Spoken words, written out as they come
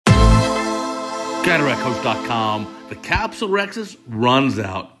CataractCoach.com. The capsulorhexis runs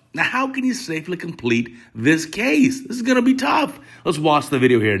out. Now, how can you safely complete this case? This is going to be tough. Let's watch the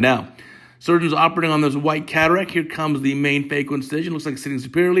video here. Now, surgeon's operating on this white cataract. Here comes the main phaco incision. Looks like sitting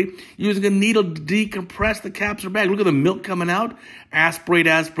superiorly. Using a needle to decompress the capsular bag. Look at the milk coming out. Aspirate,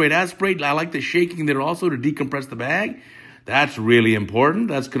 aspirate, aspirate. I like the shaking there also to decompress the bag. That's really important.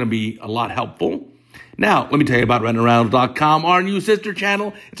 That's going to be a lot helpful. Now, let me tell you about radialized.com, our new sister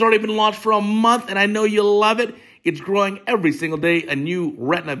channel. It's already been launched for a month, and I know you love it. It's growing every single day. A new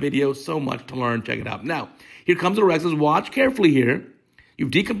retina video. So much to learn. Check it out. Now, here comes the rhexis. Watch carefully here.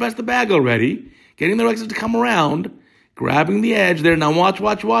 You've decompressed the bag already. Getting the rhexis to come around. Grabbing the edge there. Now, watch,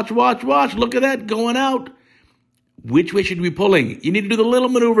 watch, watch, watch, watch. Look at that going out. Which way should we be pulling? You need to do the little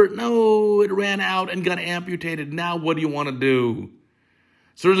maneuver. No, it ran out and got amputated. Now, what do you want to do?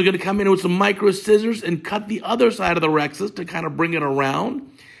 Surgeons are going to come in with some micro scissors and cut the other side of the rhexis to kind of bring it around.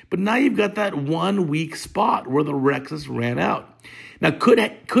 But now you've got that one weak spot where the rhexis ran out. Now, could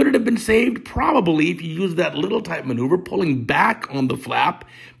it have been saved? Probably, if you use that little type maneuver, pulling back on the flap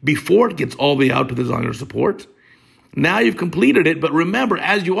before it gets all the way out to the designer support. Now you've completed it, but remember,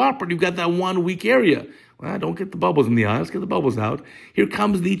 as you operate, you've got that one weak area. Well, don't get the bubbles in the eye. Let's get the bubbles out. Here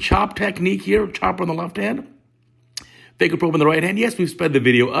comes the chop technique here. Chopper on the left hand. Phaco probe on the right hand. Yes, we've sped the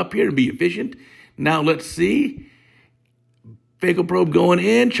video up here to be efficient. Now let's see. Phaco probe going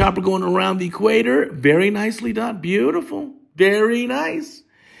in. Chopper going around the equator. Very nicely done. Beautiful. Very nice.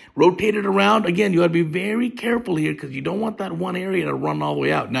 Rotate it around. Again, you got to be very careful here because you don't want that one area to run all the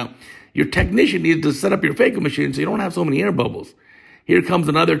way out. Now, your technician needs to set up your phaco machine so you don't have so many air bubbles. Here comes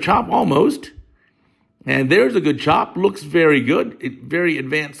another chop almost. And there's a good chop. Looks very good. Very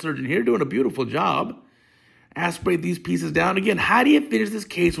advanced surgeon here doing a beautiful job. Aspirate these pieces down. Again, how do you finish this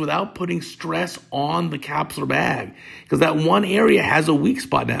case without putting stress on the capsular bag? Because that one area has a weak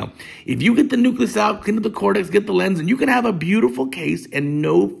spot now. If you get the nucleus out, clean up the cortex, get the lens, and you can have a beautiful case and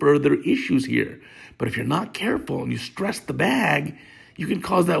no further issues here. But if you're not careful and you stress the bag, you can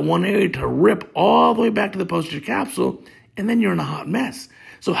cause that one area to rip all the way back to the posterior capsule, and then you're in a hot mess.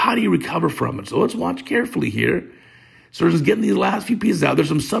 So how do you recover from it? So let's watch carefully here. Surgeon's getting these last few pieces out. There's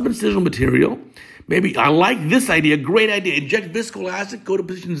some subincisional material. Maybe, I like this idea, great idea. Inject viscoelastic, go to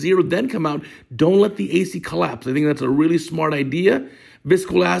position 0, then come out. Don't let the AC collapse. I think that's a really smart idea.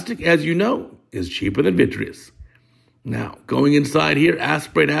 Viscoelastic, as you know, is cheaper than vitreous. Now, going inside here,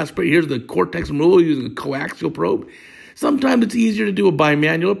 aspirate, aspirate. Here's the cortex removal using a coaxial probe. Sometimes it's easier to do a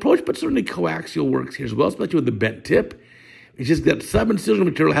bimanual approach, but certainly coaxial works here as well, especially with the bent tip. It's just that subincisional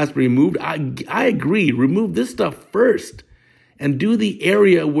material has to be removed. I agree. Remove this stuff first and do the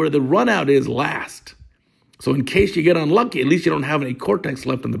area where the runout is last. So in case you get unlucky, at least you don't have any cortex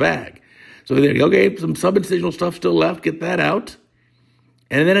left in the bag. So there you go. Okay, some subincisional stuff still left. Get that out.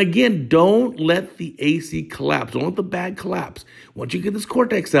 And then again, don't let the AC collapse. Don't let the bag collapse. Once you get this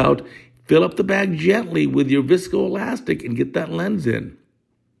cortex out, fill up the bag gently with your viscoelastic and get that lens in.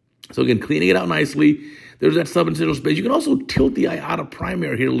 So again, cleaning it out nicely. There's that subincisional space. You can also tilt the eye out of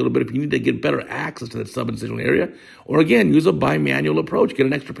primary here a little bit if you need to get better access to that subincisional area. Or again, use a bimanual approach. Get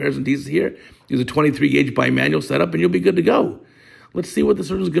an extra pairs and pieces here. Use a 23-gauge bimanual setup, and you'll be good to go. Let's see what the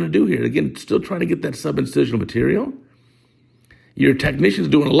surgeon's going to do here. Again, still trying to get that subincisional material. Your technician's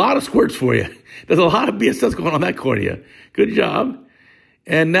doing a lot of squirts for you. There's a lot of BSS going on that cornea. Good job.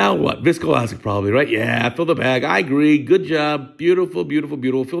 And now what? Viscoelastic probably, right? Yeah, fill the bag. I agree. Good job. Beautiful, beautiful,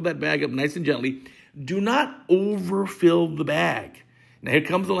 beautiful. Fill that bag up nice and gently. Do not overfill the bag. Now here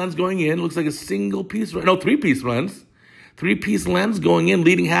comes the lens going in. Looks like a single piece, no, 3-piece lens. 3-piece lens going in,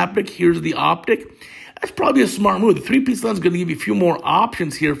 leading haptic. Here's the optic. That's probably a smart move. The 3-piece lens is going to give you a few more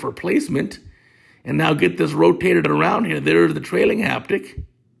options here for placement. And now get this rotated around here. There's the trailing haptic.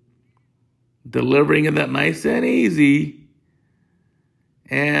 Delivering it that nice and easy.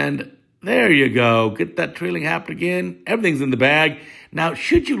 And there you go. Get that trailing haptic in. Everything's in the bag. Now,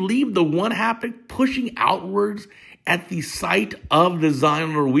 should you leave the one haptic pushing outwards at the site of the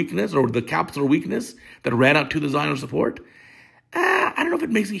designer weakness or the capsular weakness that ran out to the designer support? I don't know if it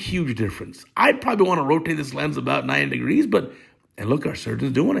makes a huge difference. I'd probably want to rotate this lens about 90 degrees, and look, our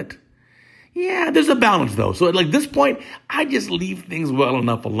surgeon's doing it. Yeah, there's a balance, though. So at this point, I just leave things well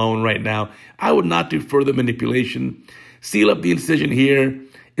enough alone right now. I would not do further manipulation. Seal up the incision here.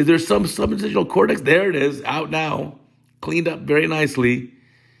 Is there some subincisional cortex? There it is, out now. Cleaned up very nicely.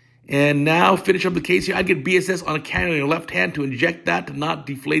 And now finish up the case here. I'd get BSS on a cannula in your left hand to inject that to not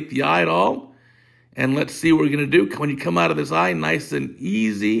deflate the eye at all. And let's see what we're going to do. When you come out of this eye, nice and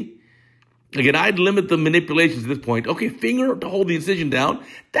easy. Again, I'd limit the manipulations at this point. Okay, finger to hold the incision down.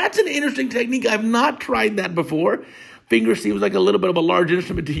 That's an interesting technique. I've not tried that before. Finger seems like a little bit of a large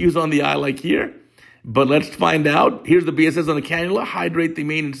instrument to use on the eye like here. But let's find out. Here's the BSS on the cannula. Hydrate the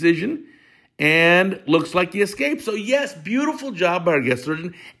main incision. And looks like he escaped. So yes, beautiful job by our guest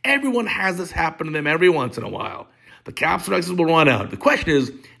surgeon. Everyone has this happen to them every once in a while. The capsulorhexis will run out. The question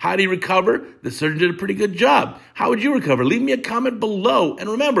is, how do you recover? The surgeon did a pretty good job. How would you recover? Leave me a comment below. And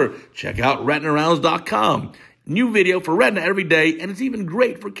remember, check out retinarounds.com. New video for retina every day, and it's even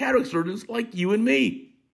great for cataract surgeons like you and me.